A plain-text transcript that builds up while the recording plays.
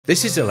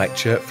This is a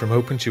lecture from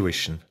Open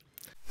Tuition.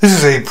 This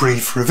is a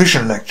brief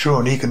revision lecture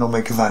on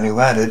economic value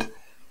added,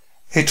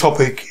 a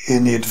topic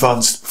in the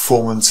Advanced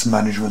Performance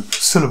Management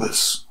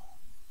syllabus.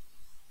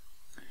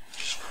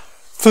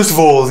 First of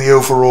all, the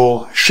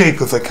overall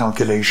shape of the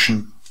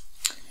calculation.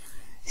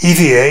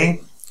 EVA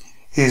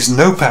is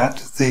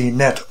NOPAT, the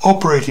net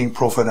operating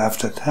profit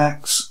after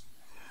tax,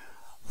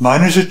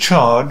 minus a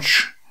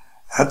charge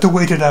at the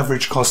weighted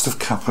average cost of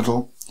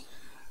capital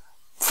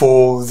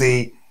for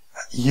the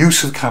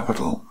use of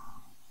capital.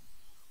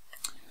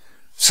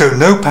 So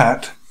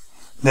NOPAT,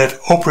 net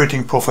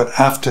operating profit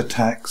after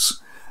tax,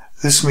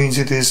 this means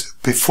it is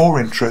before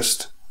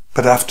interest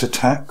but after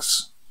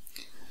tax.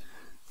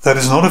 That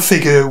is not a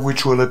figure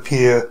which will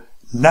appear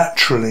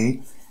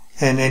naturally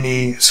in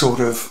any sort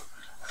of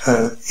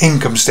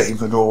income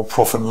statement or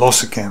profit and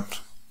loss account,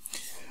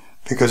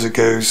 because it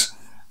goes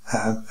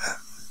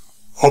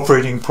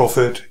operating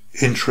profit,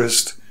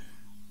 interest,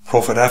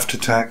 profit after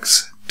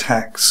tax,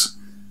 tax,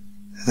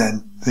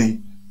 then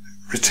the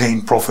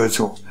retained profit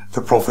or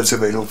the profits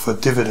available for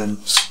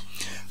dividends.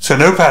 So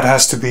NOPAT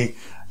has to be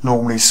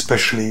normally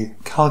specially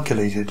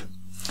calculated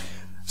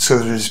so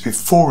that it is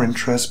before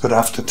interest but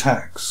after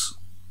tax.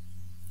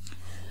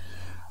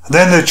 And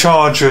then the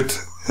charge at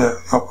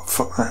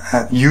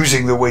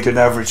using the weighted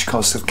average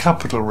cost of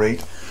capital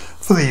rate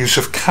for the use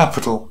of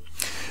capital.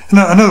 In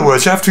other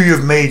words, after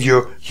you've made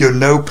your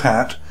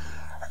NOPAT,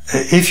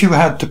 if you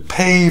had to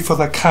pay for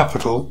the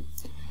capital,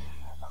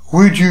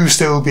 would you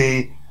still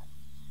be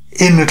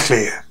in the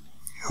clear?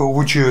 Or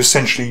would you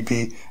essentially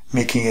be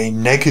making a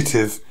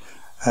negative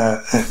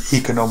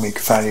economic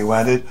value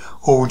added,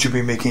 or would you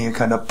be making a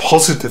kind of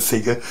positive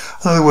figure? In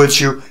other words,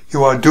 you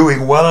are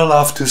doing well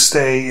enough to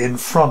stay in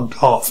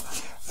front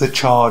of the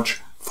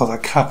charge for the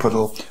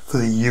capital, for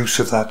the use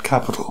of that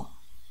capital.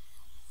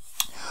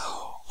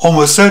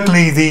 Almost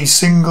certainly the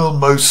single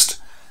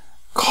most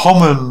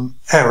common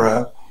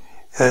error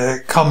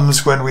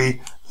comes when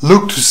we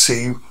look to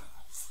see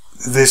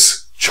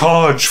this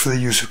charge for the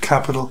use of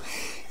capital.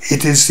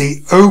 It is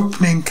the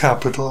opening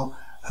capital,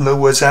 in other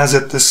words, as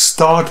at the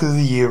start of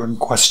the year in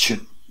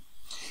question.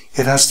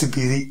 It has to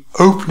be the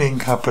opening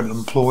capital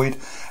employed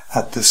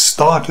at the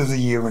start of the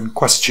year in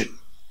question.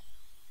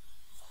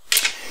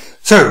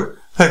 So,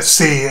 let's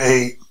see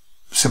a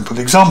simple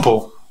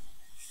example.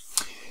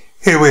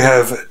 Here we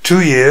have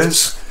 2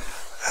 years.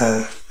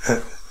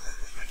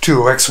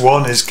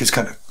 2x1 is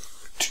kind of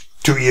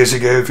 2 years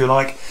ago, if you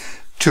like.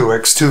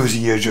 2x2 is a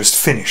year just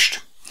finished,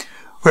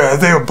 where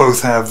they'll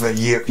both have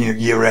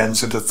year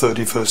ends at the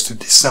 31st of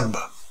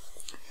December.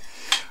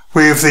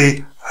 We have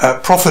the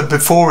profit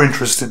before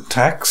interest and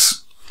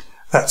tax.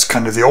 That's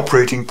kind of the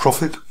operating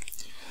profit.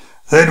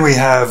 Then we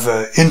have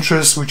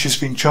interest which has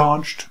been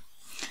charged.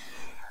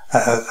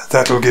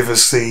 That will give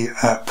us the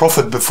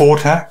profit before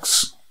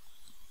tax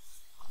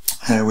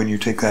when you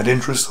take that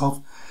interest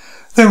off.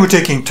 Then we're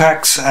taking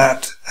tax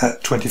at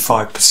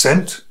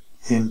 25%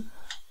 in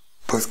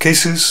both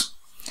cases.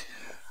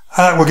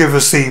 That will give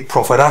us the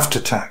profit after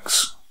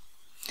tax.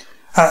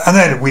 And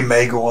then we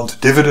may go on to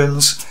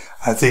dividends.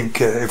 I think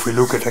if we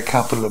look at a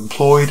capital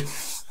employed,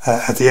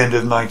 at the end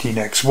of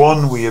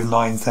 19x1 we have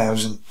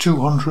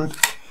 9,200.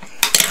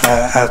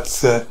 At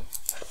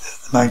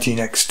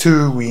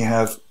 19x2 we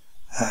have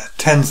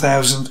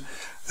 10,000.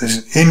 There's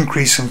an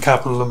increase in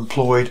capital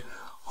employed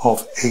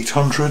of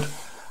 800.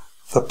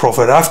 The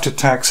profit after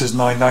tax is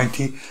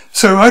 990.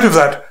 So out of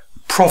that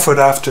profit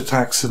after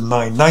tax of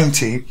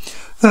 990,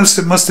 there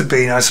must have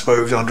been, I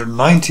suppose,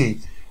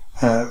 190,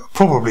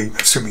 probably,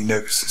 assuming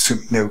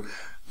no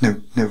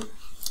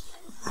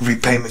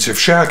repayments of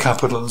share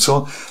capital and so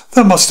on.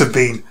 There must have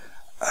been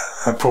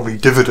probably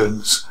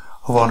dividends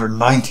of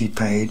 190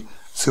 paid,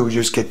 so we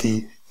just get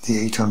the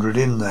 800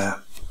 in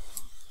there.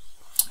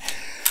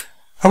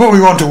 And what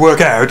we want to work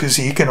out is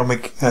the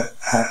economic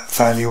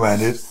value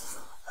added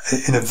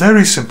in a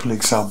very simple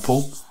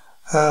example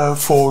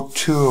for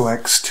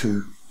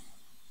 2x2.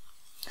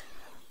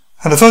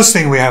 And the first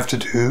thing we have to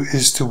do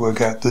is to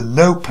work out the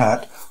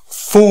NOPAT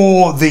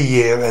for the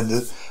year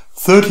ended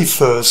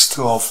 31st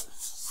of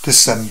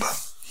December,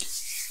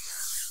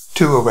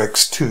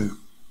 2x2.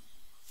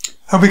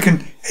 And we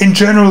can, in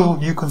general,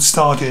 you can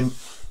start in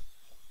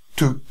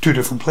two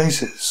different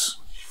places.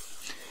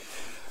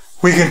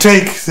 We can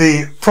take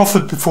the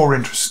profit before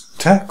interest and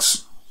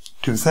tax,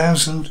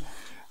 2,000.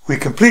 We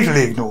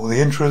completely ignore the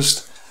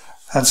interest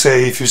and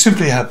say if you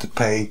simply had to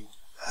pay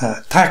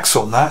tax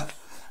on that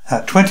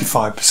at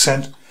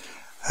 25%,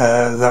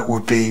 that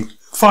would be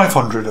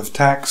 500 of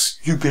tax.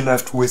 You'd be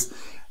left with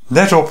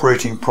net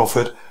operating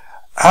profit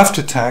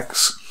after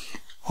tax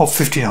of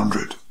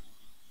 1,500,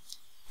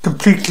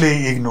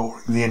 completely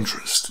ignoring the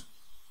interest.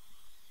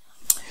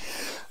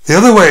 The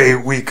other way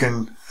we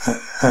can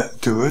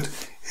do it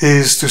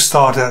is to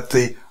start at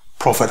the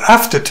profit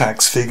after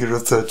tax figure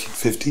of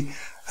 1,350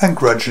 and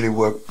gradually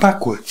work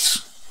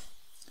backwards.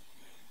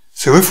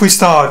 So if we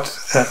start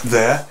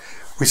there,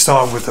 we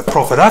start with the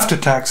profit after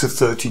tax of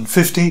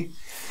 1,350.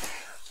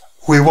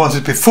 We want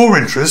it before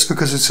interest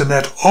because it's a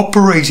net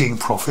operating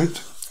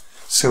profit.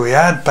 So we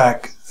add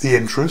back the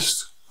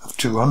interest of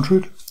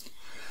 200.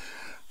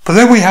 But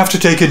then we have to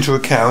take into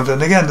account,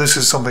 and again this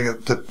is something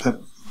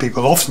that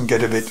people often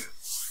get a bit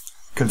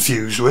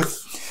confused with,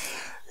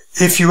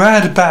 if you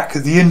add back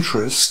the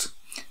interest,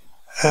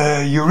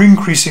 you're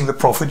increasing the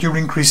profit, you're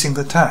increasing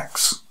the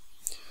tax.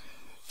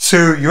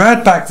 So you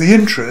add back the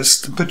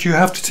interest, but you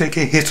have to take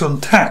a hit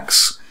on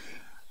tax,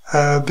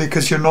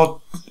 because you're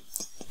not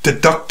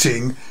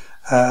deducting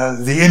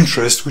the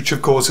interest, which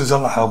of course is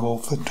allowable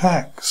for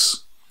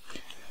tax.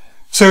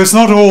 So it's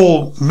not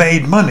all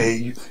made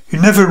money. You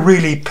never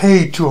really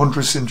paid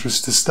 200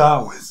 interest to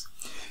start with.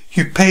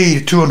 You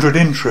paid 200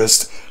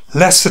 interest,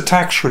 less the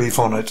tax relief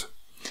on it.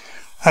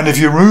 And if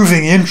you're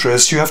removing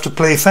interest, you have to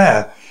play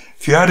fair.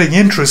 If you're adding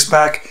interest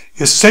back,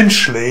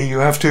 essentially you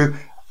have to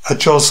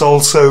adjust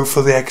also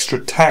for the extra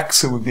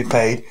tax that would be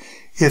paid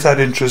if that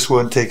interest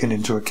weren't taken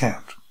into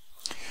account.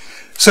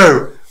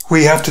 So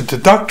we have to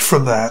deduct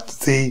from that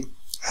the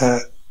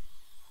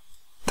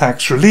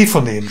tax relief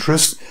on the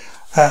interest.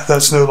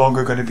 That's no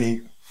longer going to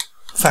be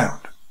found,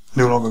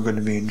 no longer going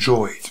to be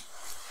enjoyed.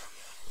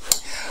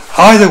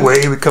 Either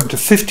way, we come to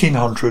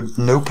 1500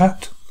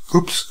 NOPAT.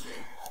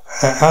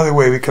 Either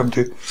way, we come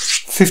to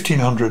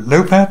 1500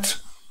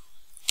 NOPAT.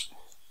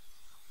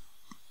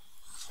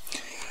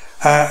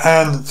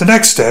 And the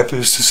next step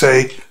is to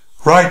say,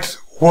 right,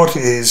 what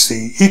is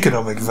the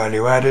economic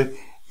value added?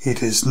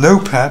 It is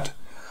NOPAT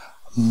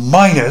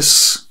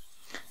minus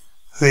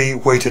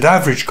the weighted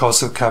average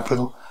cost of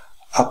capital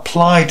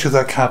applied to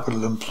the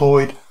capital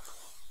employed,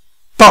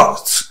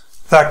 but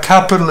that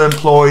capital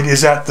employed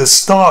is at the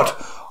start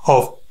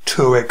of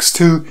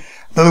 2x2. In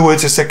other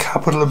words, it's the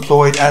capital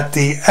employed at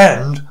the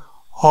end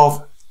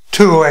of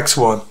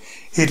 2x1.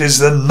 It is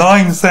the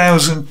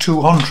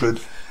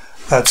 9,200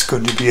 that's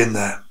going to be in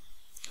there.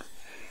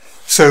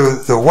 So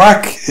the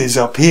WACC is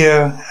up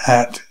here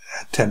at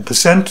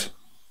 10%.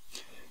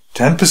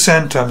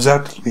 10% times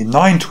that will be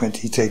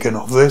 920 taken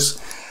off this,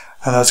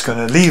 and that's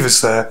going to leave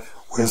us there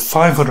with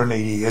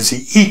 580 as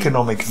the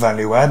economic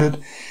value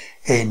added,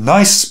 a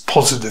nice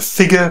positive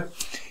figure.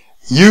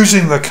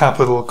 Using the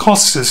capital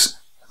cost is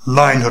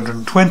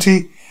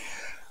 920.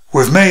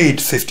 We've made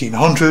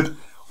 1500.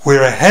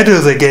 We're ahead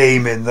of the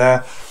game in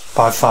there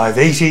by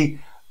 580.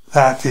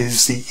 That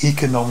is the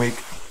economic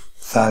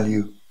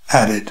value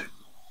added.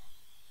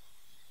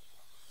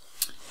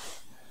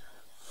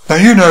 Now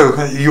you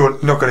know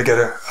you're not going to get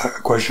a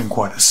question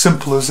quite as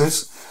simple as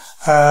this.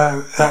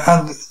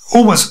 And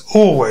almost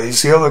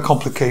always the other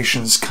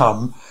complications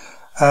come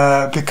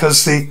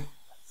because the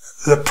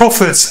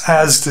profits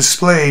as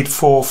displayed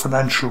for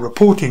financial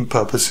reporting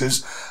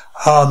purposes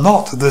are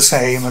not the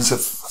same as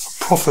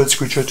the profits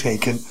which are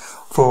taken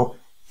for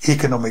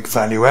economic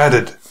value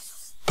added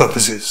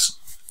purposes.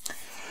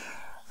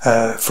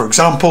 For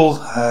example,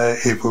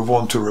 if we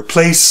want to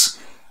replace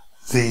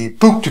the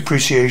book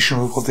depreciation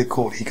with what they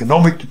call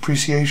economic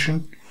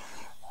depreciation,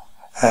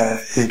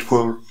 it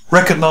will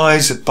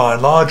recognize that by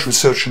and large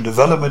research and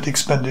development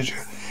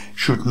expenditure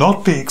should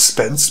not be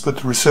expensed, but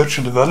the research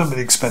and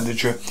development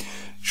expenditure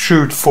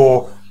should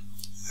for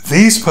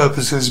these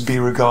purposes be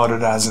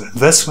regarded as an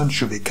investment,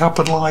 should be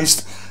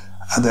capitalized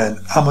and then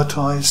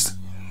amortized.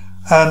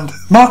 And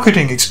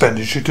marketing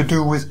expenditure to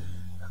do with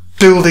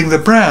building the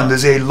brand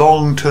is a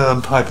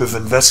long-term type of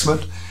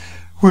investment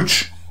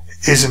which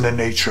is in the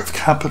nature of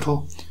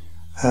capital,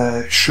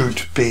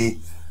 should be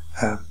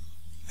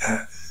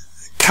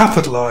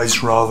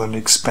capitalized rather than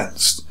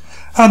expensed.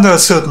 And there are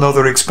certain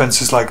other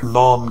expenses like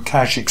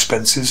non-cash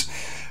expenses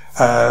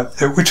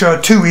which are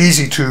too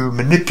easy to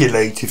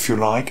manipulate, if you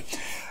like.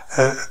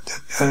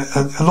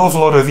 An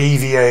awful lot of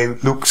EVA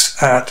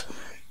looks at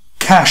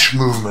cash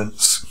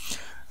movements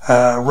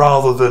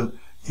rather than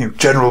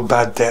general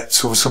bad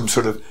debts or some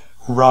sort of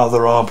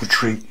rather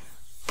arbitrary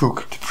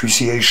book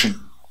depreciation.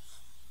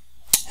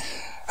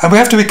 And we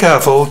have to be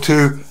careful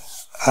to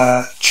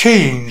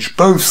change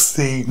both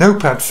the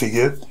NOPAT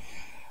figure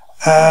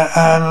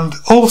and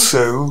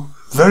also,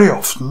 very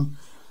often,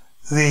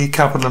 the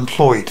capital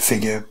employed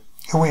figure.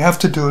 And we have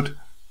to do it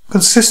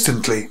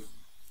consistently.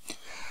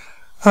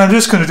 And I'm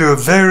just going to do a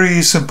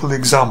very simple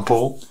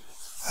example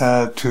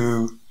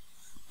to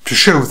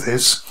show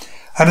this.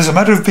 And as a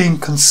matter of being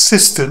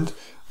consistent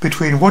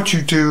between what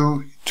you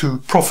do to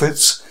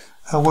profits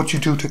and what you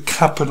do to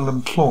capital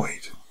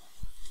employed.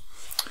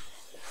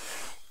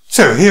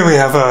 So here we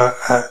have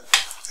a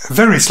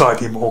very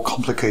slightly more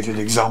complicated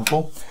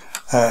example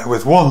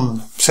with one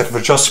set of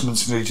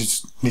adjustments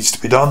that needs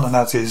to be done, and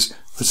that is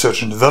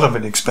research and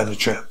development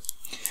expenditure.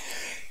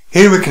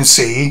 Here we can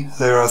see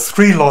there are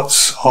three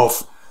lots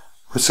of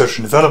research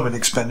and development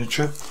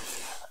expenditure.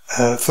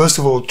 First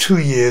of all, 2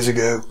 years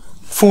ago,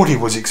 40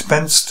 was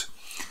expensed.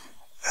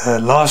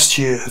 Last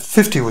year,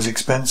 50 was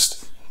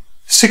expensed.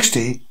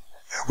 60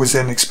 was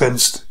then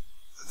expensed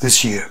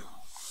this year.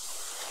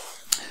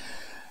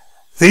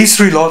 These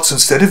three lots,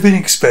 instead of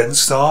being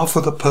expensed, are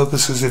for the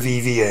purposes of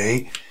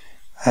EVA,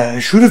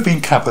 should have been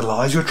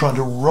capitalized. You're trying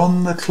to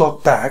run the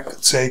clock back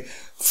and say,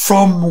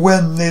 from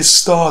when this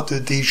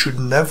started, these should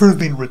never have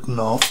been written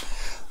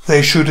off.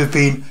 They should have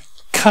been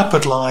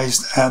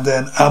capitalized and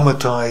then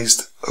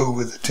amortized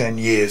over the 10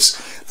 years.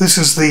 This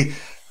is the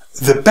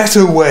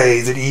better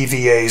way that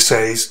EVA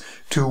says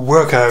to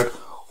work out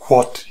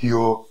what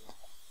your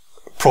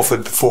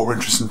profit before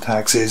interest and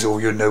tax is, or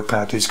your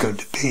NOPAT is going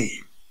to be.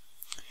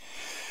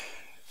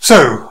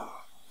 So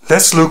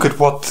let's look at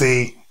what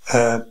the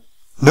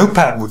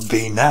NOPAT would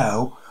be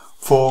now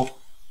for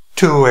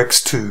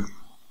 20X2.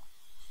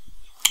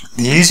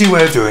 The easy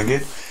way of doing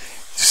it is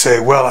to say,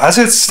 well, as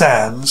it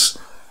stands,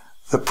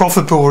 the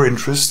profit before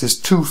interest is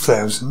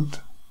 2,000,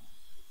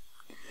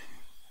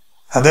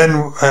 and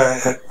then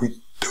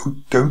we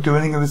don't do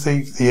anything with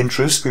the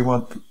interest. We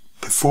want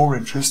before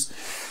interest.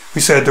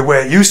 We said the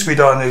way it used to be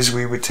done is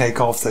we would take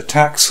off the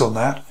tax on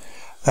that.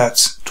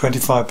 That's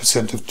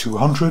 25% of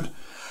 200.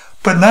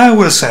 But now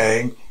we're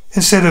saying,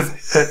 instead of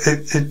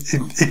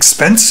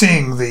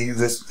expensing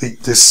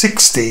the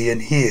 60 in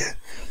here,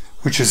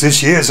 which is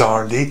this year's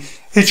R&D,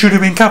 it should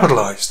have been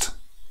capitalized.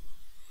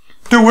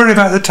 Don't worry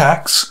about the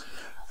tax.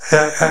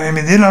 I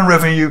mean, the Inland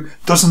Revenue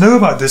doesn't know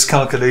about this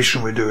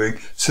calculation we're doing.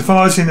 So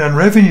far as Inland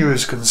Revenue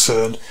is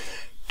concerned,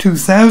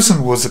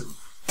 2,000 was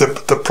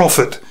the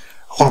profit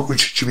on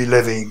which it should be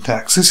levying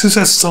tax. This is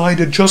a side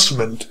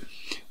adjustment.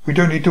 We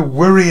don't need to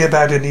worry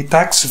about any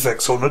tax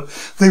effects on it.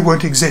 They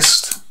won't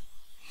exist.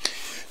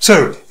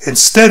 So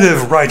instead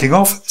of writing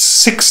off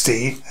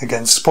 60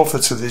 against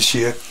profits of this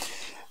year,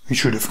 we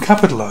should have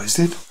capitalized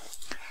it.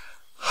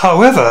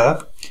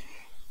 However,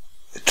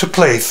 to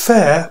play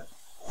fair,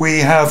 we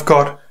have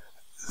got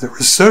the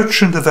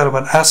research and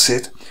development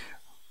asset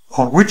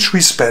on which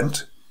we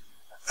spent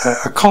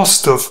a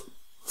cost of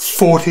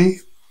 40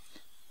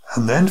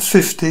 and then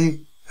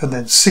 50 and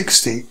then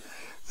 60.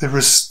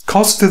 The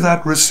cost of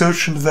that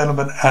research and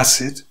development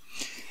asset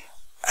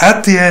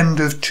at the end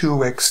of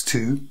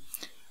 2X2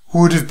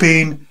 would have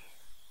been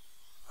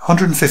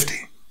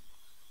 150.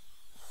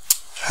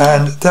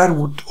 And that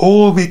would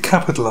all be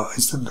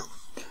capitalized, and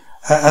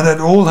that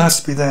all has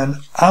to be then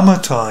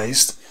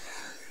amortized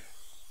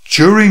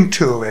during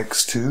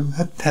 2X2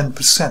 at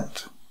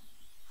 10%.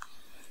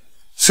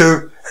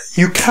 So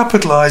you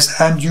capitalize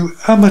and you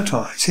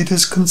amortize. It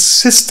is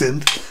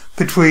consistent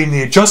between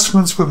the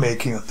adjustments we're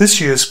making on this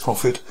year's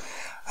profit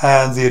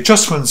and the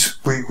adjustments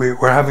we're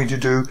having to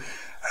do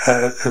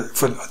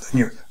for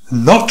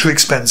not to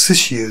expense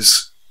this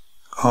year's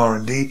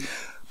R&D,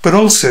 but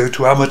also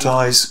to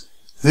amortize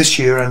this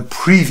year and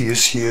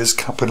previous year's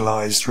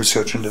capitalized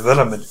research and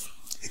development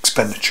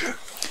expenditure.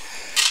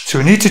 So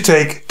we need to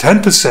take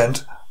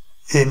 10%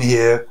 in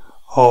here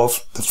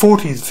of the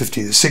 40, the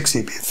 50, the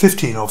 60, be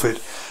 15 of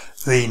it.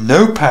 The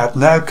NOPAT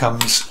now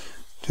comes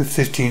to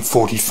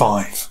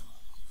 1545.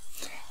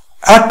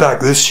 Add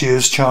back this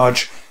year's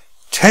charge,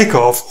 take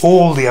off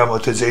all the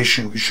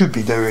amortization we should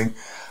be doing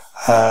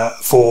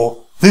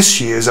for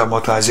this year's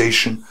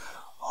amortization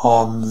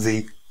on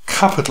the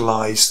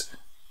capitalized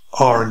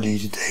R&D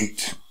to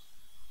date.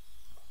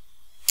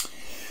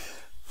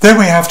 Then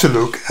we have to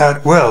look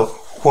at, well,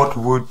 what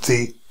would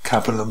the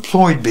capital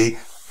employed be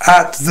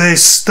at the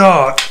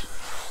start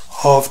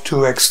of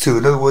 2X2,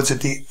 in other words,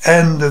 at the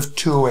end of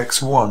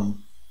 2X1.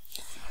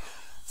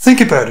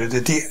 Think about it,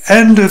 at the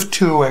end of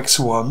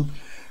 2X1,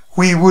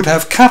 we would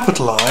have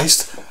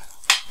capitalized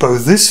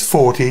both this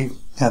 40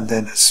 and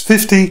then this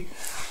 50,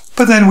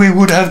 but then we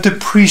would have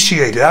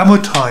depreciated,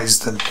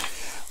 amortized them.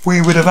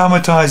 We would have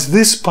amortized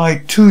this by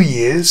 2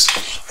 years,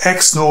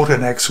 X0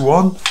 and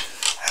X1,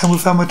 and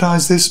we've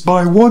amortized this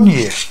by 1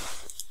 year.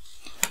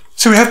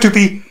 So we have to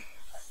be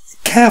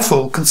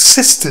careful,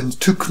 consistent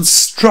to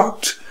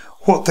construct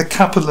what the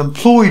capital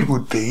employed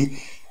would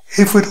be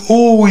if we'd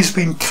always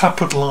been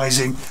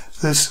capitalizing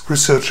this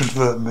research and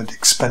development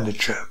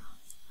expenditure.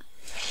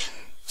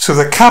 So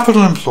the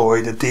capital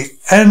employed at the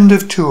end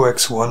of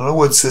 2X1, in other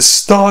words, the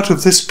start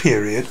of this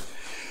period,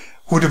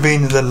 would have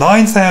been the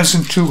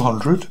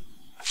 9,200.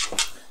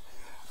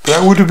 But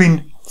that would have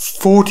been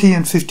 40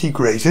 and 50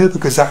 greater,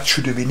 because that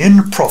should have been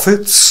in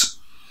profits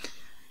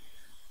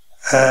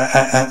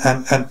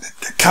and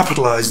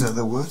capitalized, in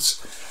other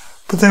words.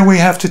 But then we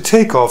have to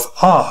take off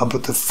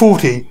but the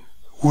 40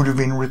 would have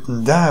been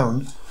written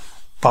down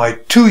by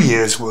 2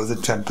 years worth of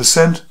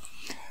 10%,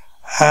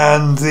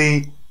 and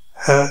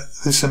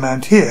this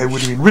amount here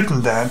would have been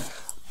written down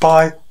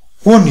by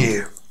 1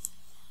 year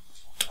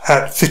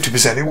at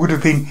 50%. It would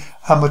have been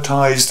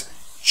amortized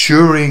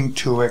during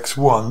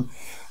 2X1.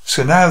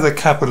 So now the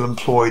capital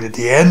employed at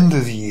the end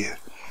of the year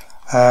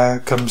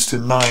comes to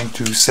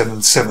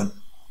 9277.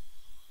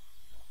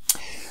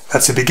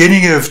 That's the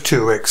beginning of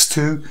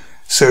 2X2.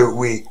 So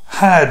we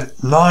had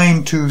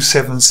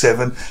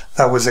 9277.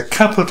 That was a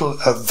capital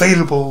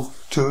available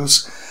to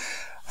us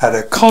at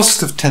a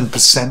cost of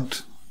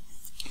 10%,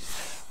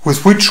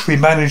 with which we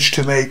managed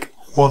to make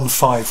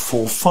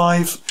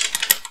 1545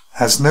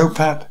 as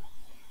NOPAT.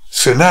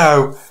 So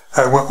now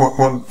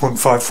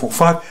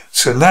 1545.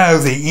 So now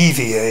the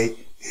EVA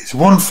is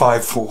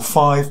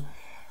 1545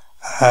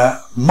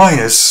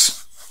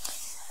 minus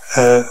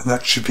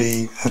that should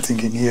be, I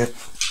think, in here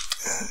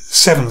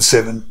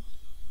 77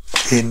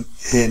 in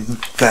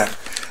that.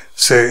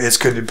 So it's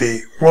going to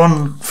be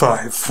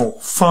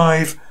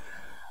 1545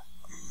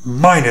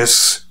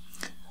 minus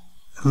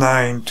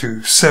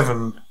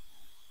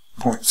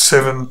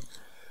 927.7,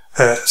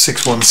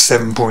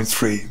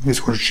 617.3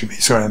 is what it should be.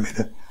 Sorry, I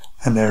made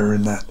an error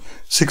in that.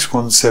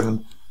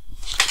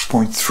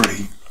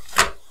 617.3.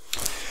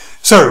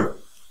 So,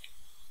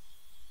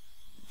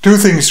 two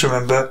things to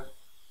remember.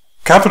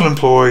 Capital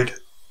employed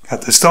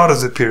at the start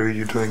of the period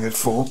you're doing it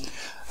for,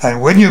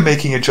 and when you're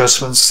making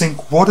adjustments,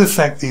 think what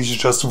effect these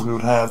adjustments will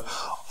have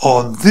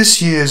on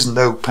this year's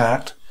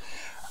NOPAT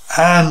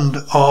and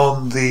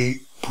on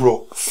the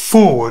brought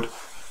forward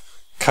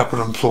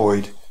capital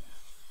employed.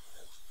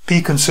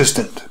 Be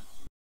consistent.